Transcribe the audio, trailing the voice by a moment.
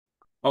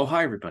Oh,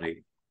 hi,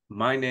 everybody.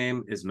 My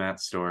name is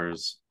Matt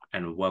Storrs,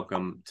 and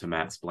welcome to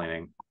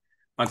Mattsplaining.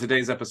 On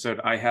today's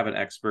episode, I have an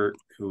expert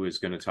who is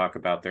going to talk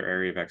about their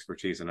area of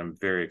expertise, and I'm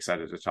very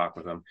excited to talk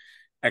with them.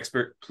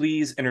 Expert,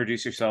 please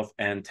introduce yourself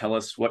and tell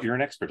us what you're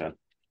an expert in.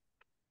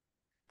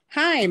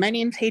 Hi, my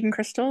name's Hayden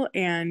Kristal,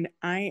 and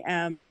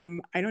I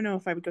don't know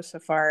if I would go so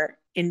far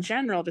in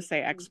general to say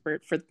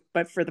expert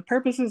but for the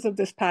purposes of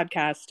this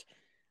podcast,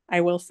 I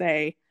will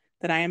say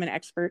that I am an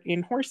expert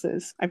in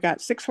horses. I've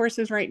got six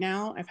horses right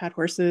now.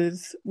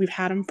 We've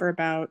had them for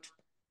about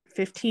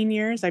 15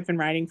 years. I've been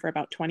riding for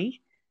about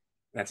 20.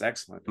 That's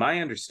excellent.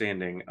 My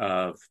understanding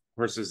of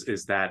horses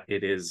is that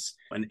it is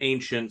an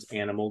ancient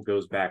animal,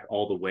 goes back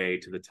all the way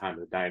to the time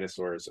of the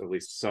dinosaurs, at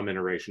least some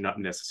iteration, not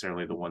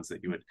necessarily the ones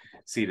that you would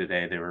see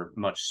today. They were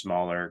much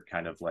smaller,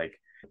 kind of like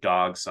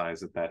dog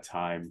size at that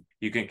time.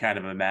 You can kind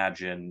of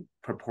imagine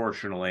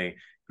proportionally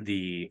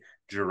the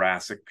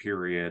Jurassic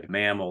period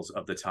mammals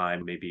of the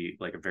time, maybe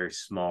like a very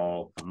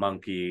small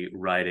monkey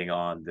riding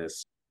on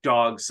this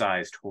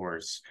dog-sized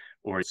horse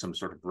or some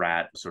sort of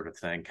rat sort of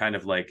thing, kind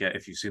of like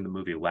if you've seen the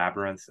movie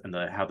Labyrinth and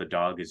how the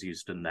dog is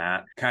used in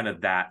that, kind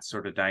of that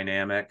sort of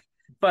dynamic.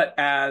 But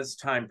as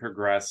time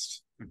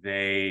progressed,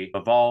 they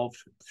evolved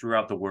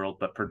throughout the world,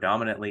 but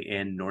predominantly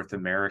in North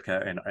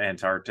America and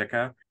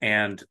Antarctica.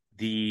 And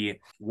the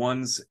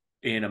ones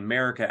in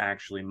America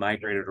actually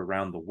migrated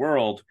around the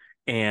world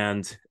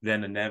and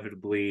then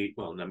inevitably,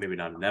 well, no, maybe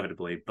not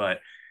inevitably, but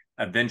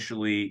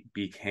eventually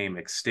became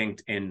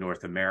extinct in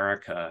North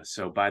America.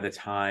 So by the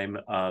time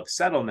of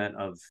settlement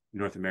of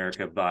North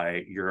America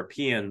by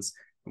Europeans,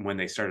 when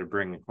they started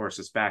bringing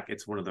horses back,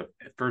 it's one of the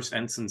first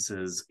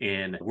instances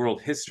in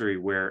world history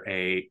where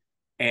a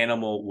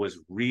animal was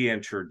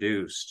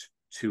reintroduced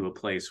to a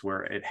place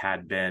where it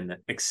had been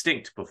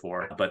extinct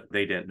before, but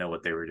they didn't know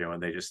what they were doing.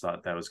 They just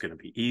thought that was going to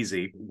be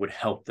easy, would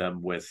help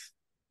them with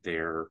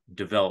their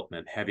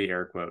development, heavy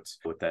air quotes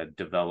with that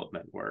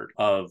development word,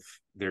 of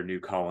their new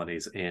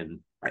colonies in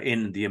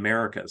the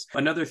Americas.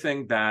 Another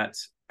thing that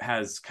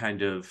has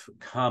kind of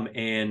come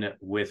in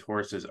with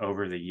horses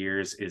over the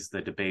years is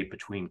the debate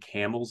between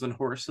camels and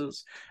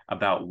horses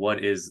about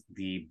what is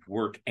the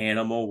work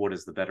animal, what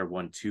is the better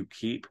one to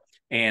keep.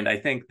 And I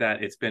think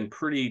that it's been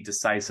pretty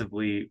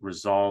decisively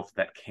resolved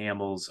that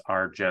camels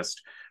are just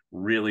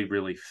really,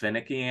 really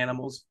finicky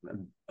animals.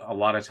 A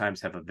lot of times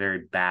have a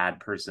very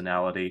bad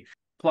personality.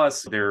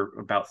 Plus, they're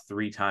about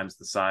 3 times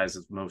the size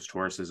of most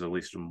horses, at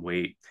least in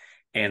weight.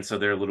 And so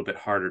they're a little bit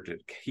harder to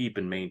keep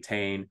and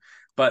maintain.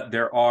 But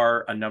there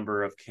are a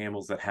number of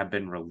camels that have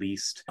been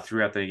released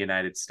throughout the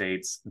United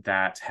States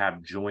that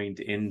have joined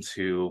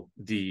into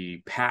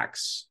the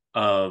packs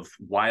of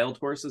wild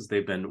horses.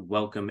 They've been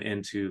welcome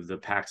into the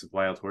packs of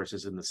wild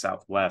horses in the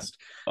Southwest.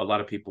 A lot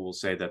of people will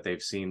say that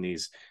they've seen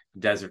these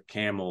desert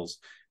camels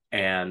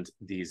and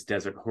these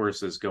desert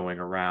horses going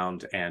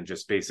around and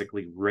just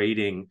basically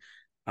raiding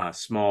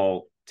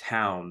small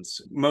towns,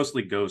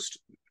 mostly ghost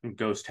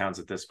towns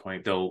at this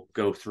point. They'll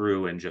go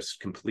through and just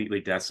completely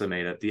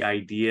decimate it. The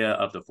idea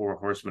of the four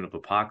horsemen of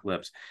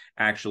apocalypse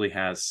actually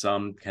has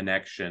some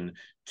connection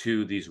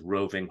to these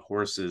roving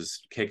horses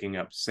kicking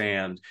up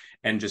sand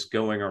and just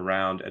going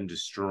around and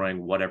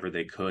destroying whatever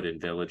they could in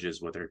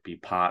villages, whether it be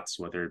pots,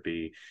 whether it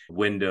be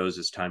windows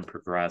as time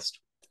progressed,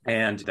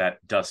 and that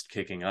dust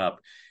kicking up,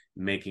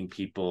 making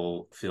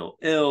people feel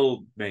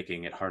ill,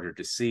 making it harder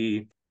to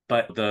see.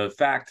 But the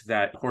fact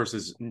that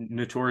horses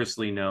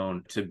notoriously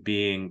known to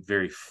being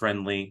very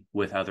friendly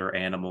with other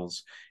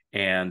animals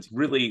and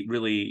really,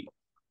 really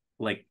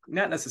like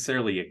not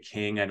necessarily a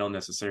king. I don't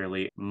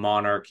necessarily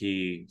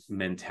monarchy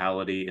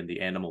mentality in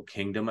the animal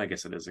kingdom. I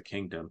guess it is a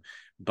kingdom,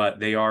 but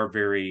they are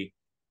very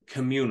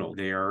communal.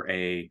 They are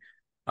a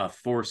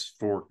force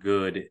for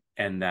good,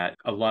 and that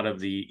a lot of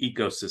the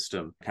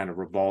ecosystem kind of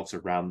revolves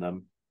around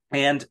them.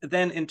 And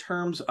then in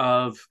terms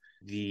of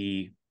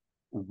the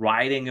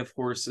riding of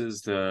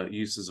horses, the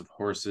uses of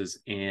horses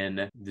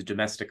in the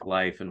domestic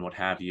life and what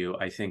have you,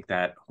 I think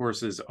that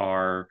horses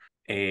are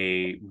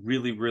a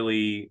really,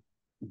 really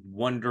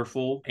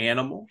wonderful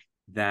animal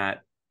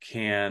that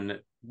can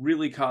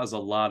really cause a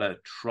lot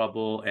of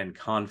trouble and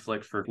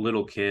conflict for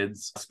little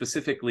kids,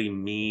 specifically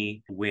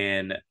me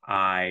when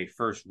I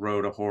first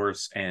rode a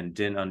horse and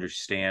didn't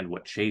understand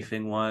what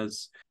chafing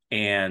was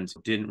and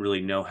didn't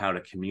really know how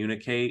to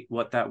communicate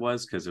what that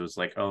was because it was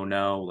like, oh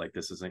no, like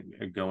this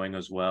isn't going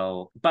as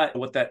well. But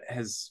what that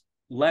has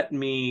let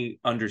me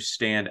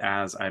understand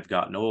as I've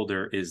gotten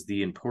older is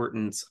the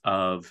importance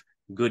of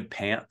good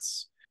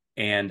pants.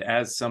 And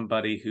as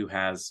somebody who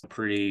has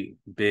pretty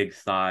big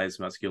thighs,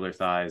 muscular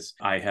thighs,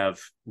 I have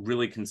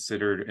really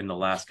considered in the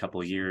last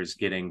couple of years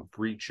getting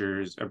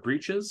breeches,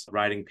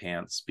 riding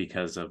pants,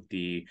 because of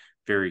the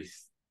very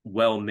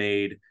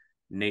well-made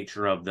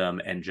nature of them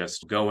and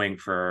just going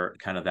for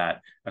kind of that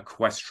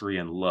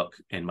equestrian look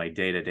in my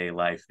day-to-day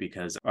life,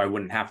 because I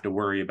wouldn't have to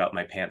worry about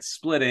my pants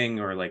splitting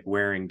or like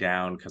wearing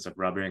down because of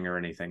rubbing or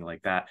anything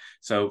like that.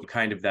 So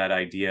kind of that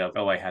idea of,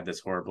 oh, I had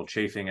this horrible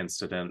chafing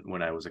incident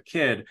when I was a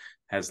kid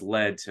has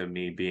led to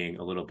me being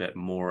a little bit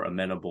more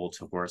amenable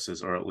to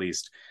horses, or at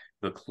least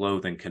the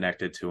clothing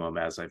connected to them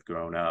as I've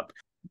grown up.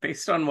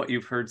 Based on what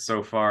you've heard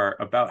so far,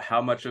 about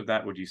how much of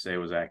that would you say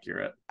was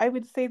accurate? I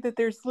would say that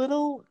there's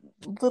little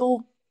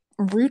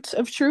roots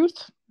of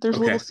truth. There's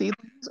little Okay.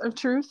 seedlings of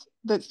truth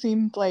that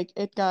seemed like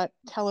it got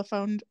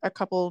telephoned a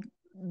couple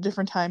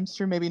different times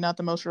through maybe not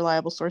the most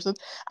reliable sources.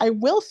 I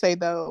will say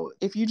though,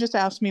 if you just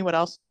asked me what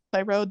else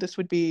I rode, this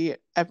would be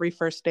every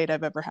first date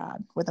I've ever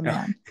had with a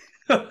man.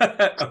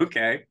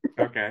 Okay.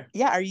 Okay.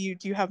 Yeah,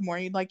 do you have more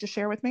you'd like to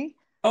share with me?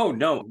 Oh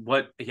no,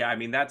 what yeah, I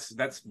mean that's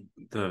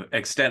the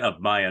extent of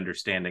my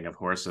understanding of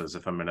horses,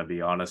 if I'm gonna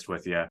be honest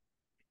with you.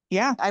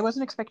 Yeah, I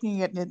wasn't expecting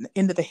to get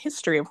into the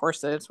history of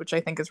horses, which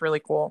I think is really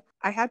cool.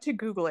 I had to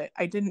Google it.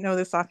 I didn't know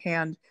this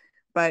offhand,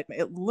 but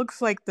it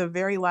looks like the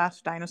very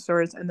last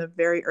dinosaurs and the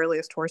very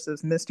earliest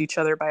horses missed each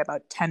other by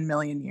about 10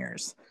 million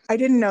years. I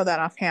didn't know that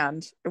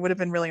offhand. It would have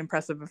been really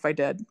impressive if I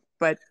did.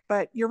 But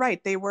you're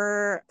right.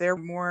 They're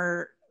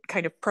more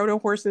kind of proto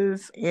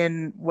horses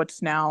in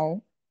what's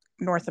now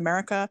North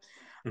America.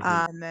 Mm-hmm.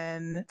 And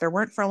then there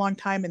weren't for a long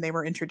time and they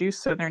were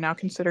introduced. So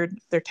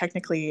they're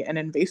technically an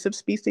invasive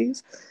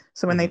species.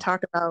 So when they Mm-hmm.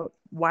 talk about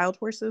wild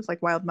horses,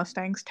 like wild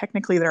Mustangs,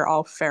 technically they're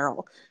all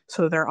feral.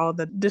 So they're all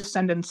the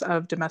descendants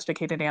of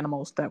domesticated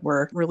animals that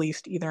were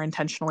released either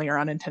intentionally or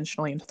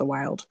unintentionally into the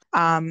wild.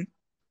 And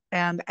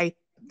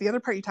the other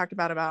part you talked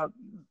about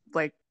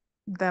like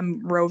them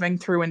roving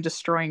through and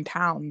destroying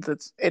towns,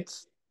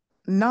 it's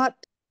not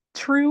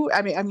true.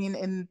 I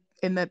mean,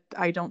 in that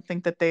I don't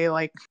think that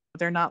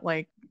they're not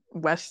like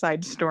West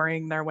Side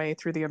storying their way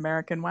through the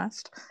American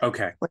West,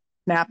 Okay. like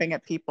snapping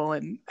at people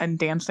and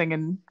dancing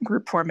in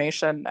group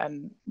formation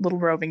and little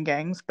roving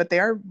gangs, but they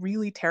are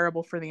really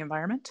terrible for the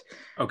environment.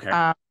 Okay.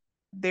 Um,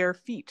 their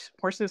feet,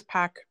 horses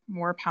pack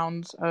more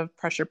pounds of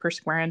pressure per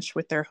square inch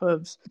with their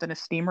hooves than a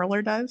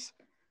steamroller does.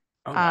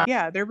 Oh wow.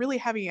 Yeah, they're really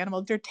heavy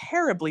animals. They're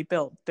terribly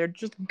built. They're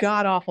just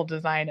god awful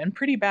design and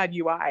pretty bad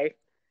UI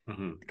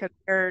Mm-hmm. because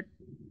they're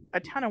a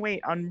ton of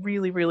weight on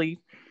really, really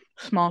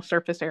small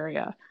surface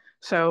area.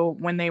 So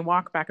when they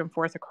walk back and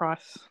forth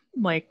across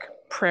like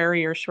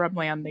prairie or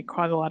shrubland, they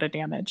cause a lot of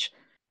damage.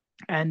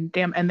 And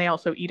they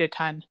also eat a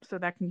ton. So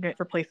that can get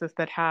for places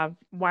that have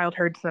wild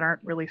herds that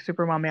aren't really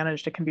super well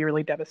managed, it can be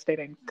really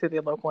devastating to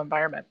the local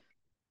environment.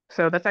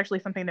 So that's actually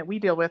something that we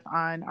deal with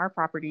on our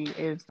property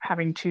is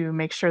having to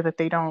make sure that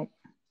they don't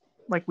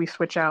like we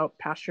switch out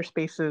pasture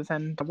spaces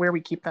and where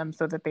we keep them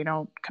so that they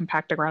don't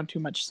compact the ground too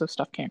much so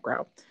stuff can't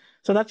grow.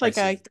 So that's I like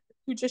a see.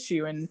 huge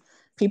issue. And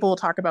people will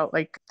talk about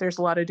like there's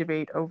a lot of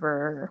debate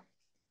over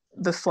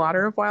the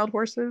slaughter of wild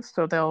horses.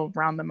 So they'll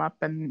round them up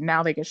and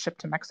now they get shipped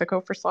to Mexico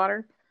for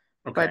slaughter.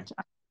 Okay. But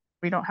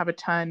we don't have a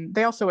ton.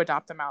 They also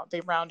adopt them out.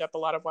 They round up a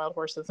lot of wild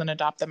horses and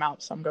adopt them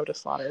out. Some go to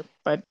slaughter.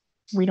 But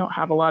we don't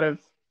have a lot of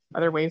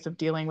other ways of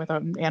dealing with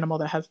an animal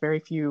that has very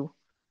few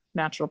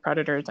natural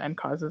predators and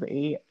causes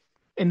a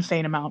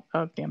insane amount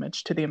of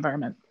damage to the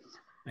environment.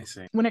 I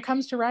see. When it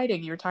comes to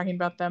riding, you're talking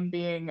about them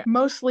being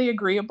mostly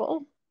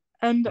agreeable.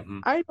 And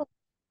Mm-hmm.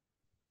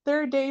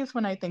 there are days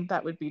when I think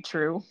that would be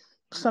true.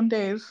 Some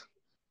days,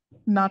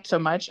 not so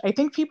much. I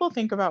think people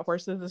think about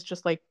horses as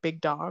just like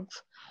big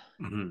dogs,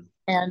 Mm-hmm.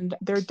 and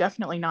they're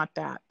definitely not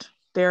that.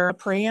 They're a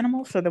prey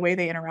animal, so the way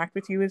they interact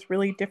with you is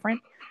really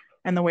different,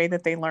 and the way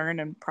that they learn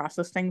and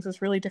process things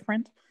is really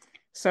different.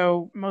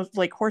 So most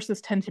like horses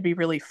tend to be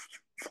really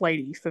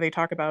flighty. So they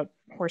talk about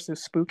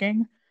horses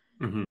spooking.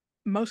 Mm-hmm.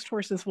 Most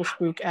horses will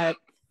spook at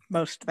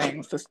most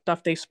things. The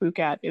stuff they spook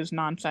at is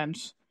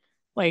nonsense.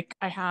 Like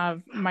I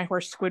have my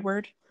horse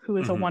Squidward, who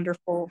is a Mm-hmm.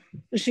 wonderful.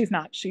 She's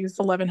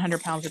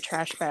 1,100 pounds of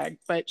trash bag,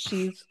 but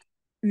she's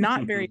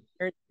not very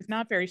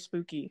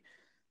spooky.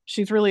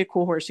 She's really a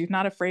cool horse. She's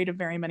not afraid of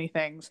very many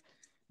things.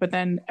 But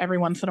then every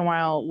once in a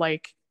while,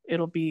 like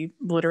it'll be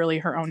literally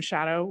her own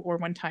shadow. Or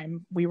one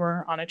time we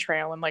were on a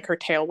trail and like her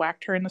tail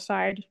whacked her in the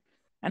side.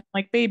 And I'm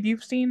like, babe,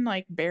 you've seen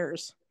like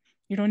bears.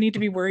 You don't need to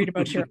be worried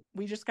about your.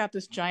 We just got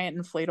this giant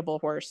inflatable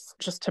horse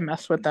just to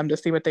mess with them to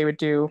see what they would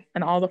do.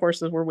 And all the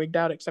horses were wigged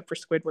out except for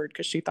Squidward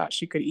because she thought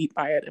she could eat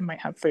by it and might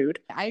have food.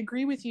 I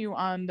agree with you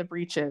on the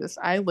breeches.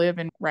 I live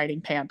in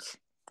riding pants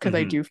because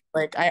I Mm-hmm. do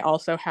like I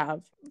also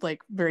have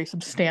like very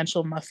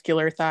substantial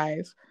muscular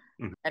thighs.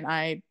 Mm-hmm.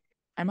 And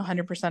I'm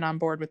 100% on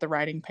board with the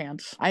riding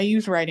pants. I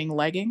use riding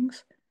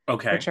leggings,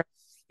 Okay. which are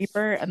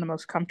cheaper and the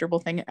most comfortable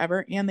thing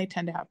ever, and they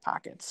tend to have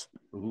pockets.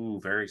 Ooh,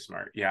 very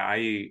smart. Yeah,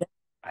 I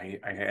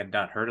had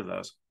not heard of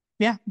those.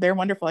 Yeah, they're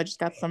wonderful. I just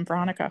got some for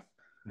Hanukkah.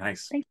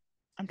 Nice. Thank you.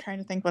 I'm trying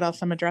to think what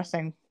else I'm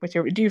addressing with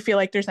your. Do you feel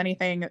like there's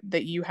anything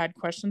that you had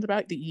questions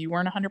about that you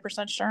weren't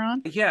 100% sure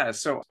on? Yeah,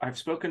 so I've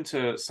spoken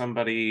to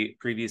somebody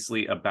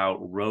previously about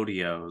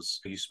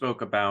rodeos. You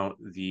spoke about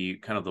the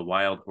kind of the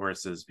wild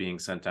horses being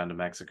sent down to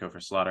Mexico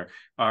for slaughter.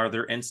 Are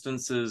there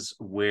instances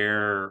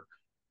where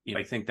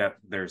I think that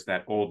there's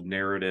that old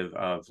narrative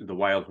of the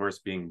wild horse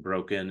being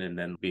broken and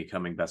then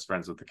becoming best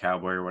friends with the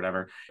cowboy or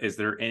whatever. Is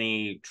there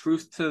any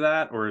truth to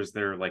that? Or is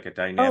there like a Oh,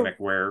 dynamic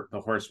where the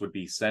horse would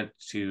be sent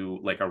to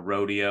like a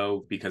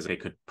rodeo because they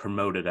could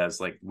promote it as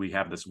like, we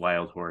have this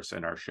wild horse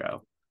in our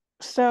show?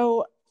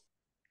 so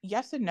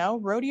yes and no.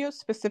 Rodeos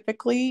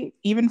specifically,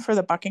 even for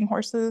the bucking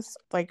horses,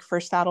 like for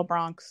saddle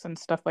broncs and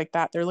stuff like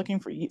that, they're looking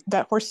for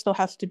that horse still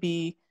has to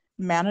be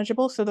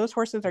manageable. So those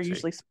horses are I see.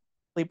 usually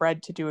specially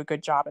bred to do a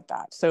good job at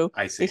that. So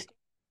I they see. still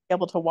be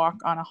able to walk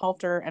on a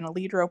halter and a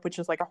lead rope, which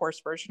is like a horse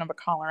version of a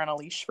collar and a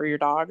leash for your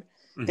dog.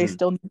 They Hmm.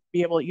 still need to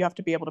be able, you have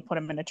to be able to put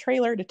them in a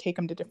trailer to take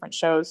them to different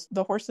shows.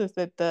 The horses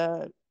that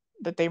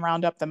they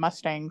round up, the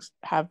Mustangs,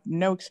 have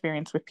no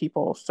experience with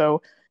people.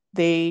 So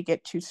they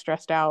get too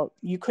stressed out.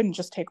 You couldn't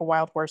just take a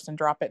wild horse and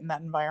drop it in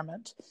that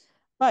environment.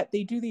 But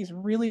they do these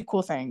really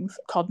cool things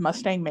called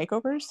Mustang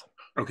makeovers.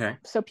 Okay.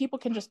 So people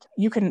can just,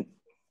 you can,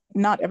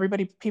 not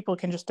everybody, people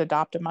can just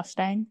adopt a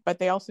Mustang, but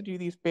they also do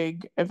these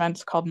big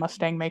events called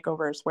Mustang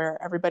makeovers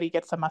where everybody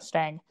gets a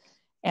Mustang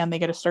and they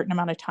get a certain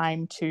amount of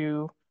time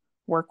to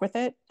work with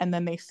it. And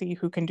then they see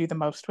who can do the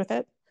most with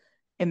it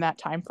in that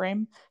time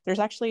frame. There's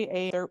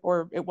actually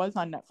or it was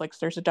on Netflix.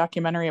 There's a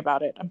documentary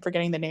about it. I'm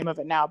forgetting the name of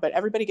it now, but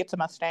everybody gets a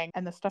Mustang,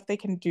 and the stuff they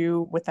can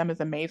do with them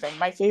is amazing.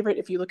 My favorite,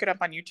 if you look it up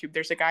on YouTube,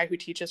 there's a guy who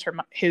teaches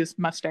his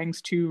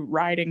Mustangs to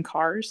ride in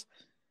cars.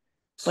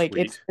 Like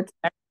Sweet.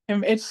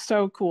 it's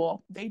so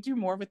cool. They do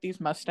more with these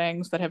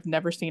Mustangs that have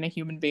never seen a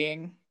human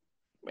being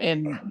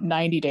in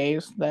 90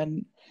 days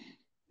than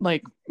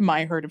like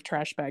my herd of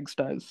trash bags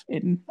does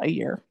in a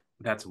year.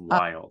 That's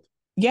wild.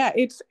 Yeah,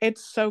 it's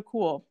so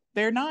cool.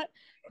 They're not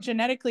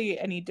genetically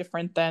any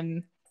different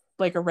than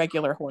like a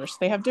regular horse.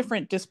 They have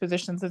different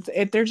dispositions.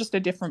 They're just a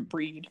different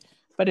breed,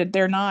 but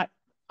they're not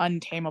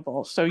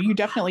untamable. So you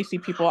definitely see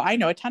people. I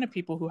know a ton of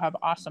people who have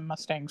awesome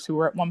Mustangs who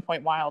were at one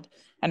point wild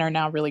and are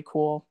now really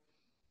cool,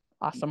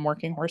 awesome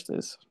working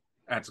horses.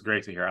 That's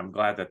great to hear. I'm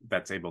glad that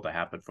that's able to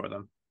happen for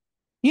them.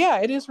 Yeah,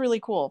 it is really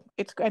cool.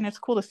 It's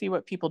cool to see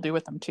what people do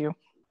with them too.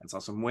 That's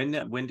awesome.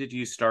 When did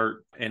you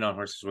start in on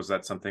horses? Was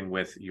that something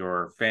with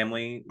your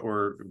family,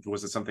 or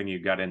was it something you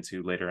got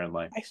into later in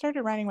life? I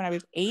started riding when I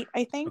was 8,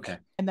 I think, Okay.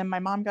 and then my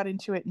mom got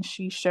into it and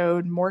she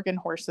showed Morgan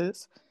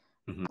horses,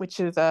 Hmm.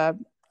 which is a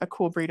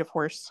cool breed of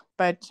horse.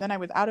 But then I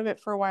was out of it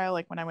for a while,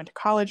 like when I went to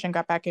college, and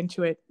got back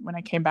into it when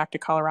I came back to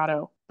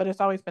Colorado. But it's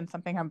always been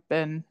something I've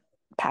been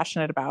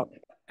passionate about.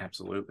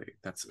 Absolutely.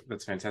 That's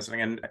fantastic.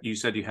 And you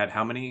said you had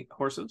how many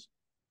horses?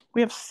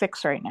 We have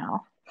 6 right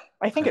now.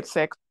 I think That's it's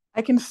 6.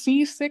 I can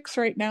see 6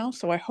 right now,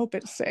 so I hope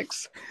it's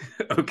 6.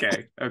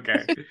 okay.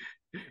 Okay.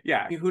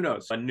 Yeah, who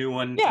knows? A new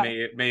one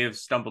Yeah. may have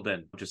stumbled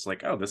in, just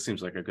like, oh, this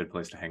seems like a good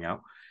place to hang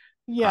out.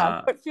 Yeah,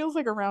 Uh, it feels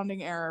like a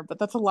rounding error, but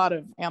that's a lot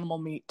of animal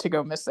meat to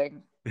go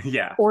missing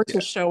yeah, or to yeah,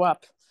 show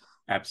up.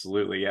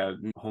 absolutely. Yeah,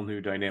 whole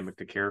new dynamic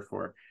to care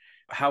for.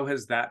 How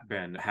has that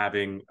been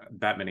having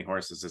that many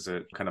horses? Is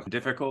it kind of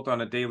difficult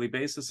on a daily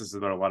basis? Is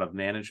there a lot of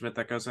management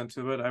that goes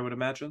into it, I would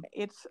imagine?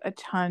 It's a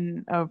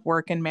ton of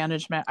work and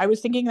management. I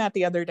was thinking that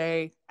the other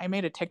day. I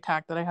made a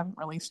TikTok that I haven't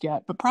released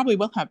yet, but probably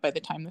will have by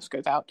the time this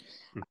goes out.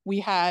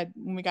 When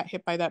we got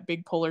hit by that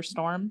big polar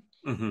storm,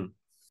 Mm-hmm.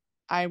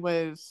 I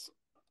was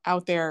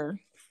out there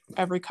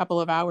every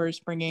couple of hours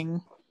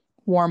bringing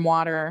warm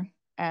water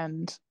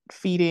and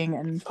feeding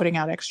and putting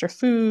out extra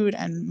food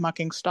and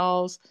mucking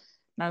stalls.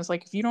 And I was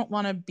like, if you don't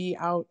want to be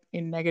out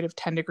in negative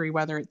 10-degree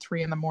weather at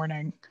 3 in the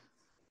morning,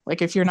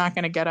 like if you're not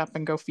going to get up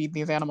and go feed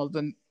these animals,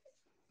 then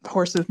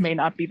horses may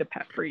not be the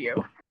pet for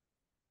you.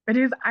 It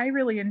is, I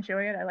really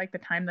enjoy it. I like the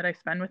time that I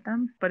spend with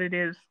them, but it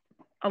is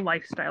a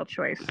lifestyle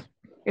choice,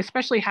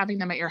 especially having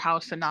them at your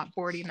house and not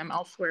boarding them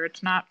elsewhere.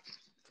 It's not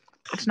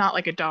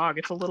like a dog.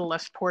 It's a little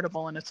less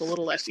portable and it's a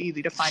little less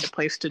easy to find a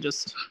place to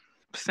just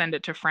send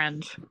it to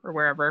friends or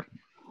wherever.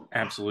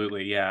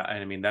 Absolutely. Yeah. And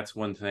I mean, that's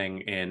one thing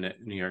in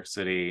New York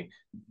City.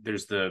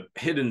 There's the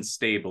hidden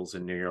stables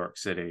in New York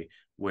City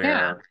Yeah.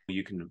 where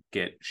you can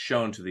get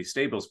shown to these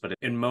stables. But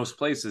in most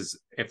places,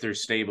 if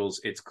there's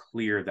stables, it's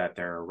clear that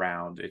they're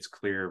around. It's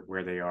clear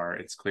where they are.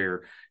 It's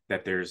clear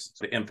that there's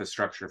the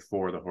infrastructure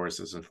for the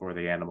horses and for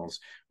the animals.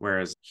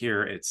 Whereas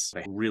here, it's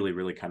they really,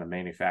 really kind of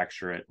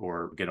manufacture it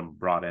or get them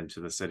brought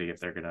into the city if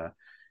they're going to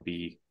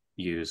be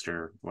used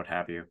or what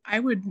have you.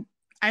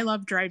 I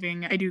love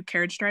driving. I do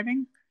carriage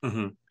driving.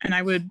 Mm-hmm. And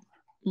I would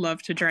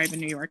love to drive in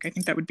New York. I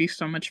think that would be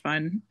so much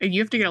fun. You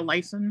have to get a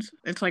license.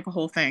 It's like a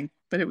whole thing,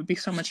 but it would be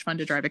so much fun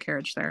to drive a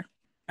carriage there.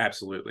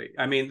 Absolutely.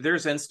 I mean,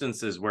 there's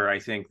instances where I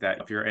think that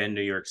if you're in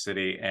New York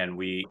City and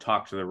we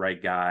talk to the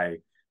right guy,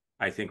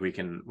 I think we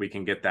can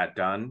get that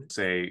done.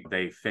 Say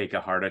they fake a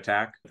heart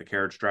attack, the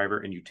carriage driver,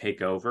 and you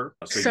take over.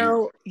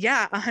 So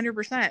yeah,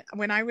 100%.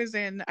 When I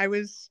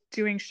was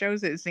doing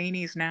shows at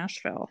Zany's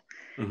Nashville,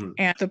 mm-hmm.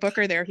 and the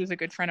booker there, who's a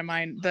good friend of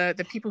mine,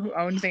 the people who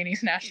own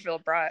Zany's Nashville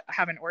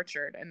have an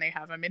orchard and they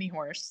have a mini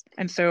horse.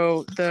 And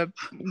so the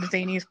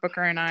Zany's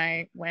booker and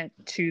I went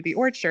to the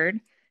orchard,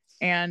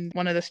 and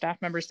one of the staff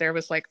members there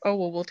was like, "Oh,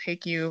 well, we'll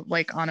take you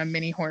like on a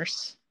mini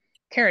horse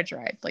carriage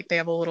ride. Like they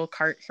have a little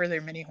cart for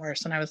their mini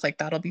horse." And I was like,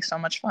 "That'll be so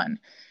much fun."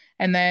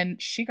 And then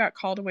she got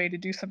called away to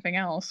do something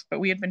else, but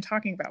we had been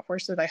talking about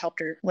horses. I helped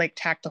her like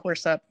tack the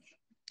horse up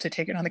to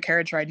take it on the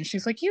carriage ride, and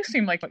she's like, "You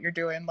seem like what you're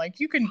doing, like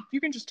you can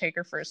just take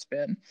her for a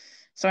spin."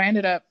 So I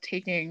ended up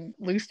taking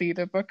Lucy,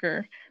 the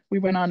booker, We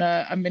went on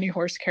a mini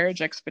horse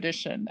carriage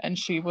expedition, and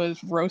she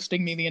was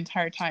roasting me the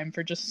entire time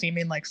for just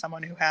seeming like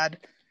someone who had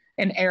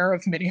an air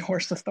of mini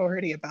horse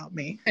authority about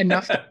me,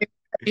 enough to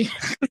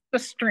a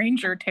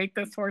stranger take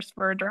this horse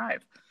for a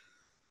drive.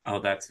 Oh,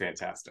 that's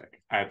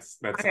fantastic. That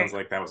sounds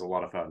like that was a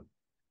lot of fun.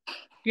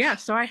 Yeah,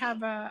 so I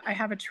have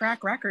a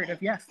track record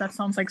of, yes, that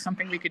sounds like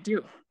something we could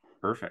do.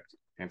 Perfect.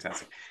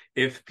 Fantastic.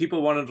 If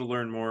people wanted to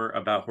learn more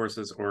about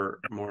horses or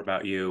more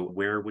about you,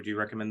 where would you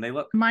recommend they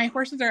look? My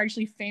horses are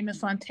actually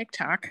famous on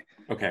TikTok.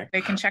 Okay.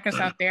 They can check us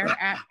out there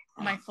at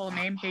my full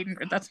name, Hayden.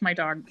 That's my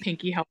dog,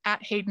 Pinky.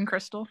 At Hayden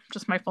Kristal,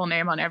 just my full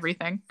name on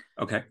everything.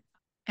 Okay.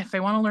 If they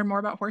want to learn more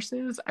about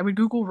horses, I would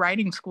Google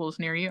riding schools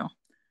near you.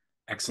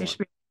 Excellent. They should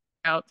be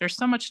out. There's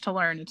so much to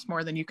learn. It's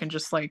more than you can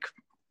just like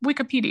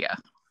Wikipedia.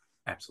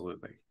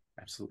 Absolutely.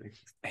 Absolutely.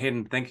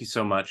 Hayden, thank you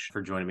so much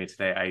for joining me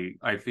today.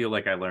 I feel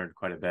like I learned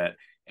quite a bit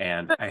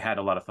and I had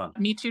a lot of fun.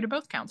 Me too, to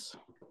both counts.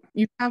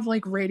 You have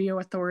like radio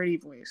authority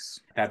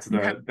voice.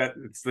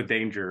 the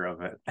danger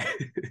of it.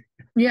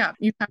 Yeah,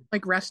 you have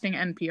like resting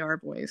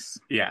NPR voice.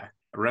 Yeah,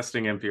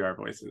 resting NPR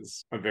voice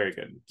is a very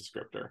good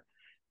descriptor.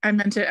 I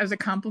meant it as a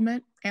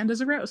compliment and as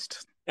a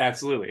roast.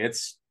 Absolutely.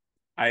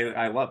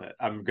 I love it.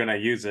 I'm going to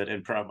use it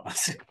in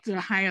promos. It's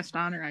the highest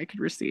honor I could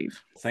receive.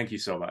 Thank you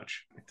so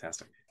much.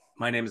 Fantastic.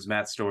 My name is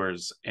Matt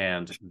Storrs,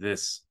 and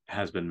this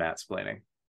has been Mattsplaining.